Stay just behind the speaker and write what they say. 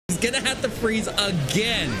gonna have to freeze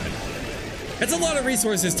again. That's a lot of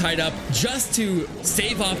resources tied up just to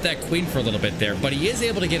save off that queen for a little bit there, but he is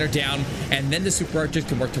able to get her down, and then the super archers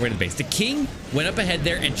can work their way to the base. The king went up ahead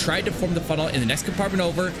there and tried to form the funnel in the next compartment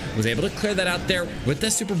over, was able to clear that out there with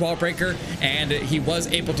the super wall breaker, and he was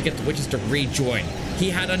able to get the witches to rejoin.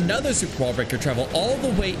 He had another super wall breaker travel all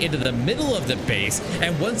the way into the middle of the base,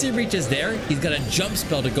 and once he reaches there, he's got a jump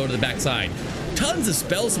spell to go to the backside. Tons of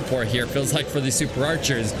spell support here, feels like, for the super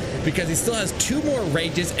archers, because he still has 2 more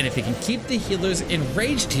rages, and if he can keep the healers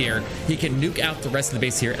enraged here, he can nuke out the rest of the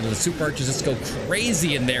base here, and the super archers just go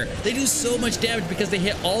crazy in there. They do so much damage because they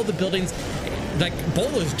hit all the buildings like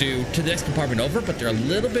bowlers do to the next compartment over, but they're a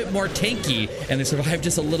little bit more tanky and they survive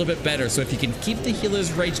just a little bit better. So if you can keep the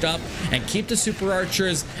healers raged up and keep the super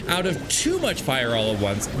archers out of too much fire all at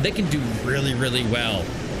once, they can do really, really well.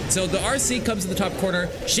 So the RC comes to the top corner.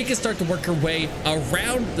 She can start to work her way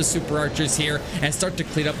around the super archers here and start to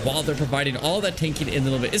clean up while they're providing all that tanking in a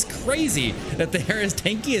little bit. It's crazy that they're as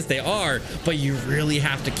tanky as they are, but you really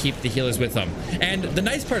have to keep the healers with them. And the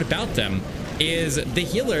nice part about them is the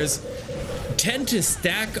healers tend to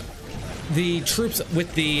stack the troops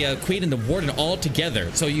with the queen and the warden all together,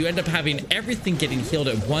 so you end up having everything getting healed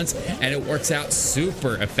at once, and it works out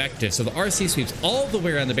super effective. So the RC sweeps all the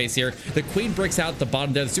way around the base here. The queen breaks out the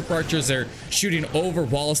bottom there. The super archers are shooting over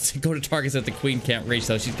walls to go to targets that the queen can't reach,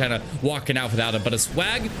 so she's kind of walking out without it. But a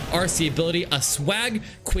swag RC ability, a swag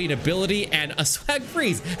queen ability, and a swag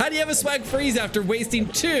freeze. How do you have a swag freeze after wasting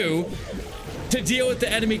 2 to deal with the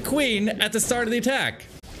enemy queen at the start of the attack?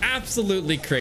 Absolutely crazy.